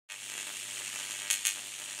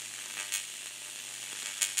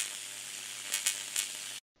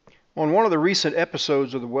On one of the recent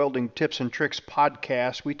episodes of the Welding Tips and Tricks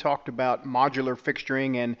podcast, we talked about modular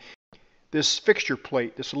fixturing and this fixture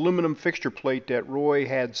plate, this aluminum fixture plate that Roy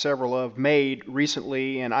had several of made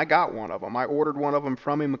recently, and I got one of them. I ordered one of them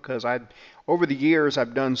from him because over the years,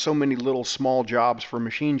 I've done so many little small jobs for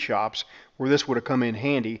machine shops where this would have come in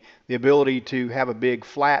handy. The ability to have a big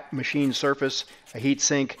flat machine surface, a heat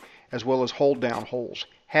sink, as well as hold down holes.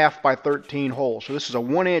 1/2 by 13 holes. So this is a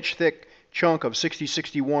 1-inch thick chunk of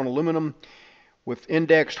 6061 aluminum with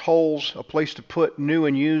indexed holes, a place to put new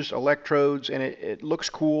and used electrodes, and it looks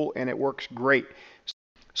cool and it works great.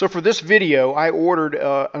 So for this video, I ordered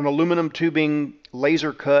an aluminum tubing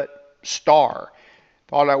laser cut star.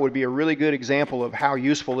 Thought that would be a really good example of how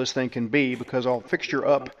useful this thing can be, because I'll fixture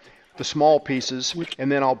up the small pieces and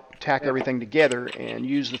then I'll tack everything together and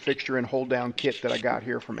use the fixture and hold down kit that I got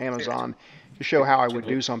here from Amazon to show how I would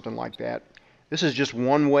do something like that. This is just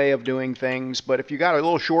one way of doing things, but if you got a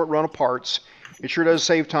little short run of parts, it sure does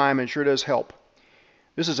save time and sure does help.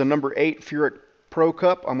 This is a number 8 Furic Pro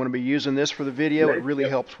Cup. I'm going to be using this for the video. It really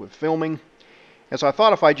helps with filming. And so I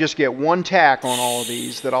thought if I just get one tack on all of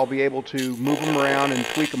these, that I'll be able to move them around and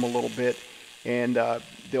tweak them a little bit, and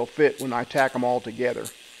they'll fit when I tack them all together.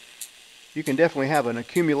 You can definitely have an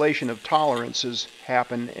accumulation of tolerances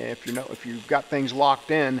happen if you've got things locked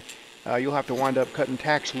in. You'll have to wind up cutting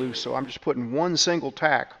tacks loose. So I'm just putting one single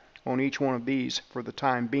tack on each one of these for the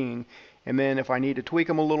time being. And then if I need to tweak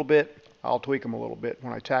them a little bit, I'll tweak them a little bit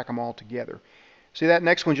when I tack them all together. See, that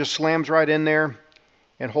next one just slams right in there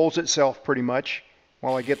and holds itself pretty much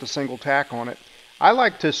while I get the single tack on it. I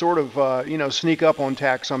like to sort of, sneak up on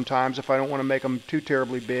tacks sometimes if I don't want to make them too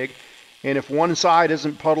terribly big. And if one side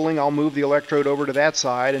isn't puddling, I'll move the electrode over to that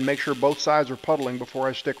side and make sure both sides are puddling before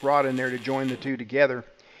I stick rod in there to join the two together.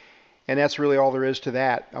 And that's really all there is to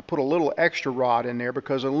that. I put a little extra rod in there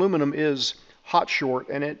because aluminum is hot short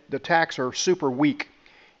and the tacks are super weak.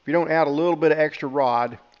 If you don't add a little bit of extra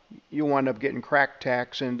rod, you'll wind up getting cracked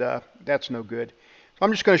tacks, and that's no good. So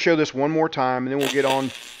I'm just going to show this one more time, and then we'll get on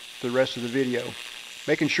to the rest of the video.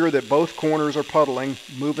 Making sure that both corners are puddling,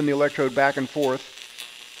 moving the electrode back and forth.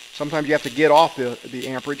 Sometimes you have to get off the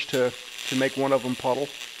amperage to make one of them puddle,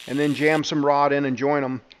 and then jam some rod in and join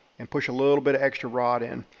them and push a little bit of extra rod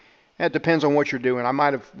in. That depends on what you're doing. I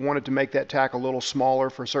might have wanted to make that tack a little smaller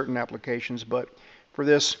for certain applications, but for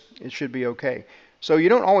this, it should be okay. So you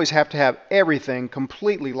don't always have to have everything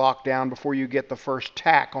completely locked down before you get the first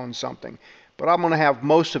tack on something. But I'm going to have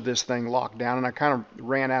most of this thing locked down, and I kind of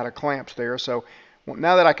ran out of clamps there. So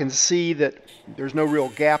now that I can see that there's no real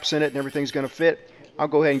gaps in it and everything's going to fit, I'll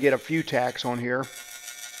go ahead and get a few tacks on here, and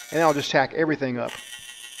then I'll just tack everything up.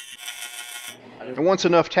 And once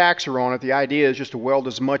enough tacks are on it, the idea is just to weld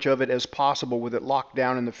as much of it as possible with it locked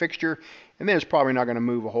down in the fixture, and then it's probably not going to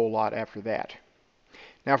move a whole lot after that.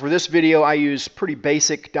 Now for this video, I use pretty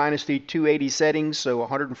basic Dynasty 280 settings, so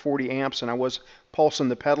 140 amps, and I was pulsing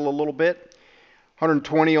the pedal a little bit.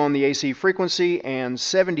 120 on the AC frequency and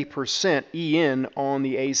 70% EN on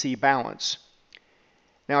the AC balance.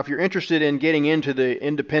 Now if you're interested in getting into the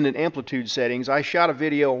independent amplitude settings, I shot a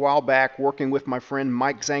video a while back working with my friend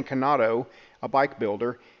Mike Zancanato, a bike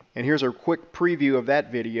builder, and here's a quick preview of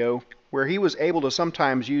that video where he was able to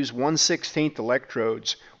sometimes use 1/16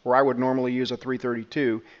 electrodes where I would normally use a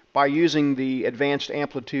 332 by using the advanced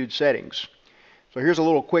amplitude settings. So here's a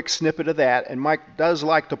little quick snippet of that, and Mike does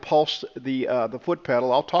like to pulse the foot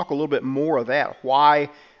pedal. I'll talk a little bit more of that,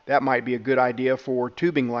 why that might be a good idea for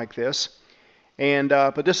tubing like this. And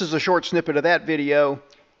but this is a short snippet of that video.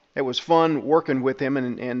 It was fun working with him,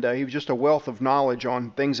 and he was just a wealth of knowledge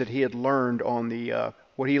on things that he had learned on the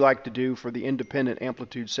what he liked to do for the independent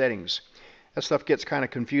amplitude settings. That stuff gets kind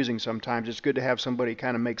of confusing sometimes. It's good to have somebody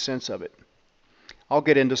kind of make sense of it. I'll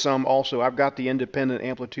get into some also. I've got the independent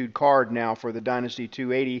amplitude card now for the Dynasty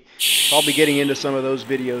 280. I'll be getting into some of those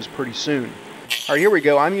videos pretty soon. All right, here we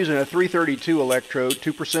go. I'm using a 332 electrode,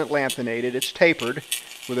 2% lanthanated. It's tapered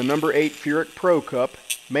with a number 8 Furic Pro Cup,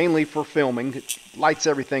 mainly for filming. It lights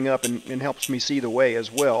everything up and helps me see the way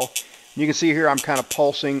as well. You can see here I'm kind of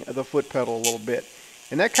pulsing the foot pedal a little bit.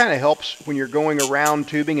 And that kind of helps when you're going around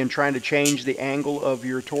tubing and trying to change the angle of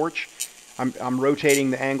your torch. I'm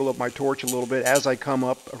rotating the angle of my torch a little bit as I come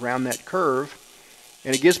up around that curve.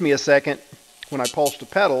 And it gives me a second when I pulse the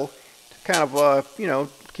pedal to kind of,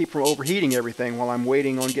 keep from overheating everything while I'm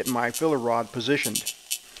waiting on getting my filler rod positioned.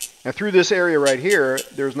 Now through this area right here,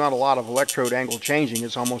 there's not a lot of electrode angle changing.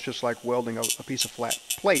 It's almost just like welding a piece of flat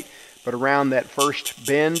plate. But around that first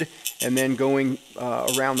bend and then going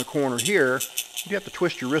around the corner here, you have to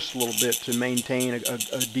twist your wrist a little bit to maintain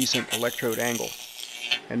a decent electrode angle.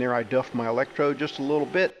 And there I duffed my electrode just a little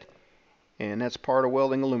bit, and that's part of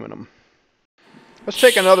welding aluminum. Let's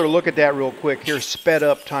take another look at that real quick here, sped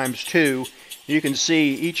up ×2. You can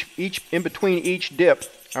see in between each dip,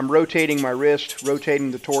 I'm rotating my wrist,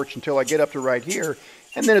 rotating the torch until I get up to right here,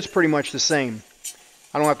 and then it's pretty much the same.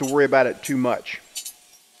 I don't have to worry about it too much.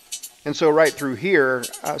 And so right through here,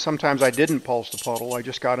 sometimes I didn't pulse the puddle. I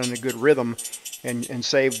just got in a good rhythm and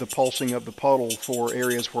saved the pulsing of the puddle for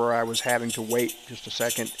areas where I was having to wait just a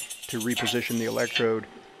second to reposition the electrode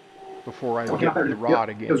before I get the rod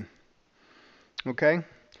again. Okay.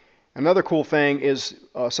 Another cool thing is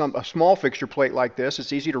a small fixture plate like this.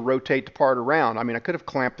 It's easy to rotate the part around. I mean, I could have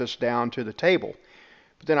clamped this down to the table,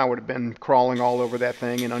 but then I would have been crawling all over that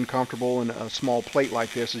thing and uncomfortable, and a small plate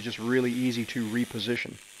like this is just really easy to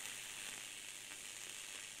reposition.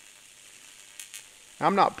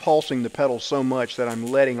 I'm not pulsing the pedal so much that I'm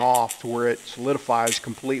letting off to where it solidifies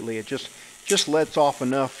completely. It just lets off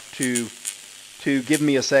enough to give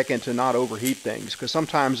me a second to not overheat things, because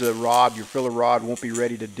sometimes the rod, your filler rod, won't be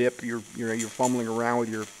ready to dip. You're fumbling around with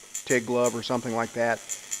your TIG glove or something like that.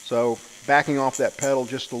 So backing off that pedal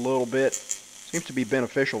just a little bit seems to be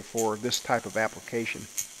beneficial for this type of application.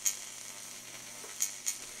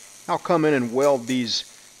 I'll come in and weld these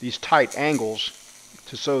tight angles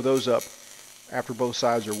to sew those up after both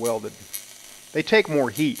sides are welded. They take more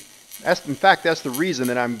heat. In fact, that's the reason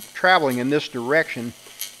that I'm traveling in this direction.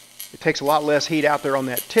 It takes a lot less heat out there on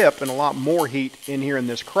that tip and a lot more heat in here in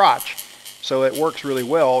this crotch. So it works really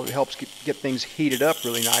well. It helps get things heated up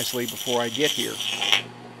really nicely before I get here.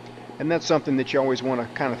 And that's something that you always want to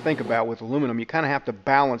kind of think about with aluminum. You kind of have to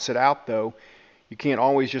balance it out, though. You can't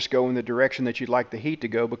always just go in the direction that you'd like the heat to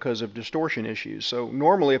go because of distortion issues. So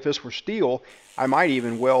normally if this were steel, I might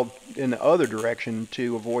even weld in the other direction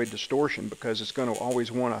to avoid distortion, because it's going to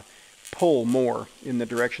always want to pull more in the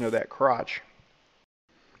direction of that crotch.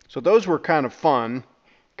 So those were kind of fun,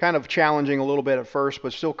 kind of challenging a little bit at first,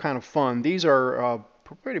 but still kind of fun. These are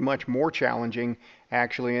pretty much more challenging,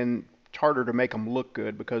 actually, and it's harder to make them look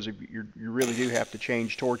good because you really do have to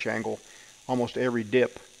change torch angle almost every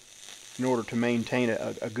dip in order to maintain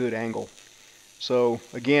a good angle. So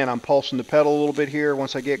again, I'm pulsing the pedal a little bit here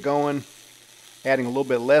once I get going, adding a little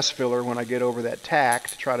bit less filler when I get over that tack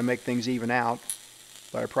to try to make things even out,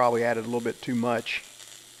 but I probably added a little bit too much.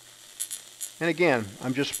 And again,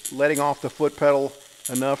 I'm just letting off the foot pedal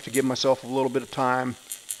enough to give myself a little bit of time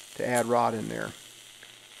to add rod in there.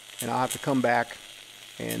 And I'll have to come back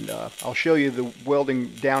and I'll show you the welding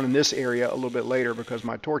down in this area a little bit later, because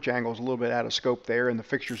my torch angle is a little bit out of scope there and the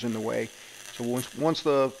fixture's in the way. So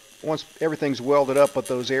once everything's welded up at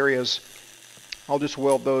those areas, I'll just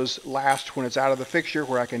weld those last when it's out of the fixture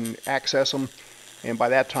where I can access them. And by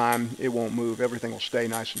that time, it won't move. Everything will stay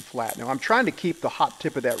nice and flat. Now, I'm trying to keep the hot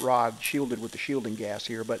tip of that rod shielded with the shielding gas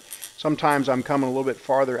here, but sometimes I'm coming a little bit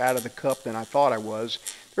farther out of the cup than I thought I was.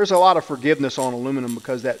 There's a lot of forgiveness on aluminum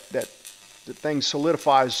because the thing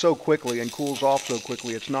solidifies so quickly and cools off so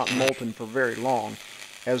quickly. It's not molten for very long,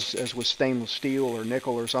 as with stainless steel or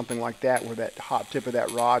nickel or something like that, where that hot tip of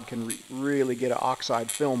that rod can really get an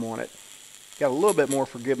oxide film on it. Got a little bit more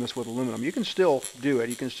forgiveness with aluminum. You can still do it.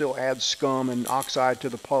 You can still add scum and oxide to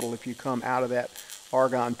the puddle if you come out of that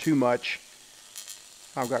argon too much.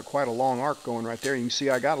 I've got quite a long arc going right there. You can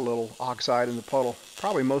see I got a little oxide in the puddle,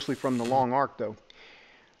 probably mostly from the long arc though.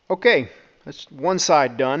 Okay, that's one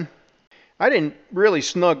side done. I didn't really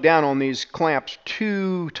snug down on these clamps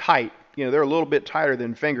too tight. You know, they're a little bit tighter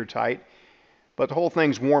than finger tight, but the whole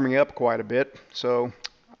thing's warming up quite a bit. So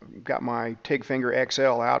I've got my TIG Finger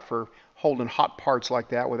XL out for holding hot parts like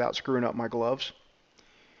that without screwing up my gloves.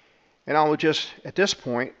 And I'll just, at this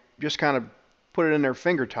point, just kind of put it in there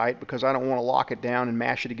finger tight, because I don't want to lock it down and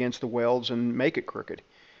mash it against the welds and make it crooked.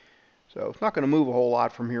 So it's not going to move a whole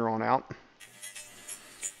lot from here on out.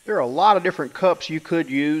 There are a lot of different cups you could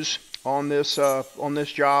use on this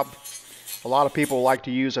job. A lot of people like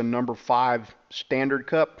to use a number 5 standard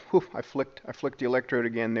cup. Whew, I flicked the electrode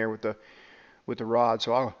again there with the rod.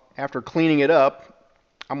 So after cleaning it up,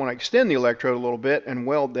 I'm going to extend the electrode a little bit and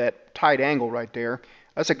weld that tight angle right there.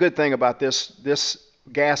 That's a good thing about this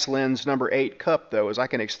gas lens number 8 cup, though, is I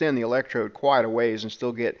can extend the electrode quite a ways and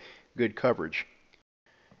still get good coverage.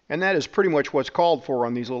 And that is pretty much what's called for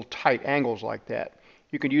on these little tight angles like that.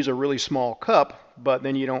 You could use a really small cup, but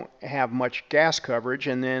then you don't have much gas coverage,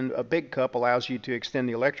 and then a big cup allows you to extend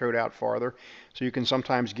the electrode out farther, so you can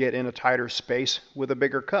sometimes get in a tighter space with a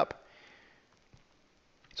bigger cup.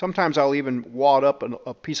 Sometimes I'll even wad up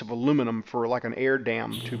a piece of aluminum for like an air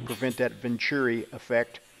dam to prevent that Venturi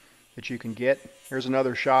effect that you can get. Here's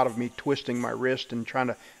another shot of me twisting my wrist and trying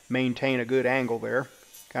to maintain a good angle there.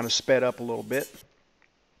 Kind of sped up a little bit.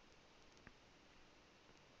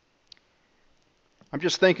 I'm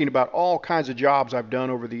just thinking about all kinds of jobs I've done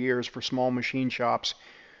over the years for small machine shops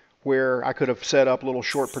where I could have set up a little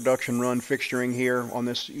short production run fixturing here on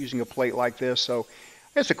this using a plate like this. So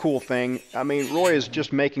it's a cool thing. I mean, Roy is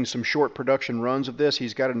just making some short production runs of this.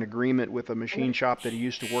 He's got an agreement with a machine shop that he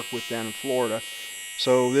used to work with down in Florida.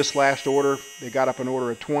 So this last order, they got up an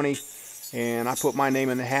order of 20, and I put my name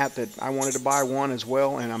in the hat that I wanted to buy one as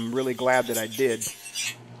well, and I'm really glad that I did.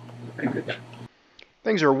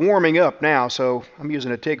 Things are warming up now, so I'm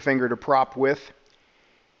using a TIG finger to prop with.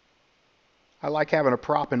 I like having a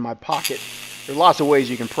prop in my pocket. There's lots of ways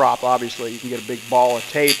you can prop, obviously. You can get a big ball of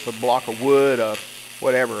tape, a block of wood,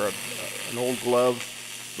 whatever, an old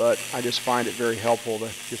glove. But I just find it very helpful to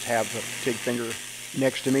just have the TIG finger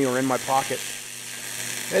next to me or in my pocket.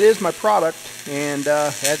 That is my product, and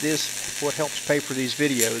that is what helps pay for these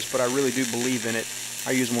videos, but I really do believe in it.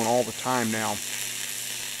 I use one all the time now.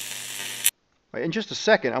 In just a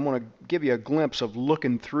second, I'm going to give you a glimpse of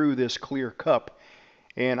looking through this clear cup.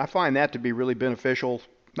 And I find that to be really beneficial.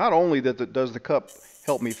 Not only does the cup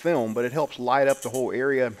help me film, but it helps light up the whole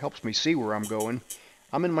area, helps me see where I'm going.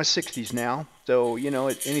 I'm in my 60s now, so you know,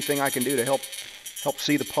 anything I can do to help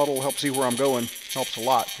see the puddle, help see where I'm going, helps a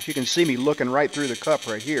lot. But you can see me looking right through the cup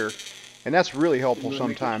right here, and that's really helpful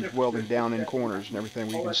sometimes, welding down in corners and everything,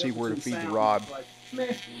 where you can see where to feed the rod,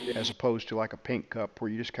 as opposed to like a paint cup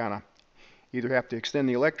where you just kind of either have to extend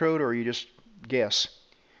the electrode or you just guess.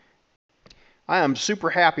 I am super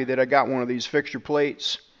happy that I got one of these fixture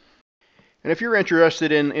plates. And if you're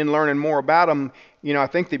interested in learning more about them, you know, I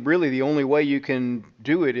think that really the only way you can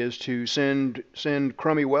do it is to send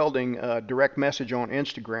Crummy Welding a direct message on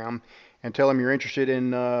Instagram and tell him you're interested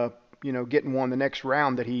in you know, getting one the next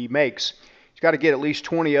round that he makes. He's got to get at least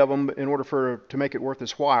 20 of them in order to make it worth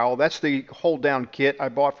his while. That's the hold down kit I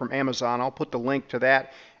bought from Amazon. I'll put the link to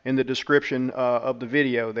that in the description of the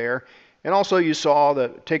video there. And also you saw the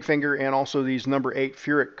TIG finger and also these number 8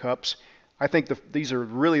 Furic cups. I think these are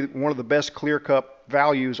really one of the best clear cup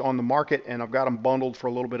values on the market, and I've got them bundled for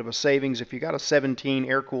a little bit of a savings. If you got a 17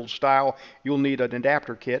 air-cooled style, you'll need an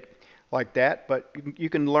adapter kit like that. But you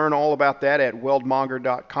can learn all about that at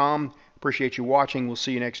weldmonger.com. Appreciate you watching. We'll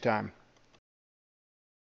see you next time.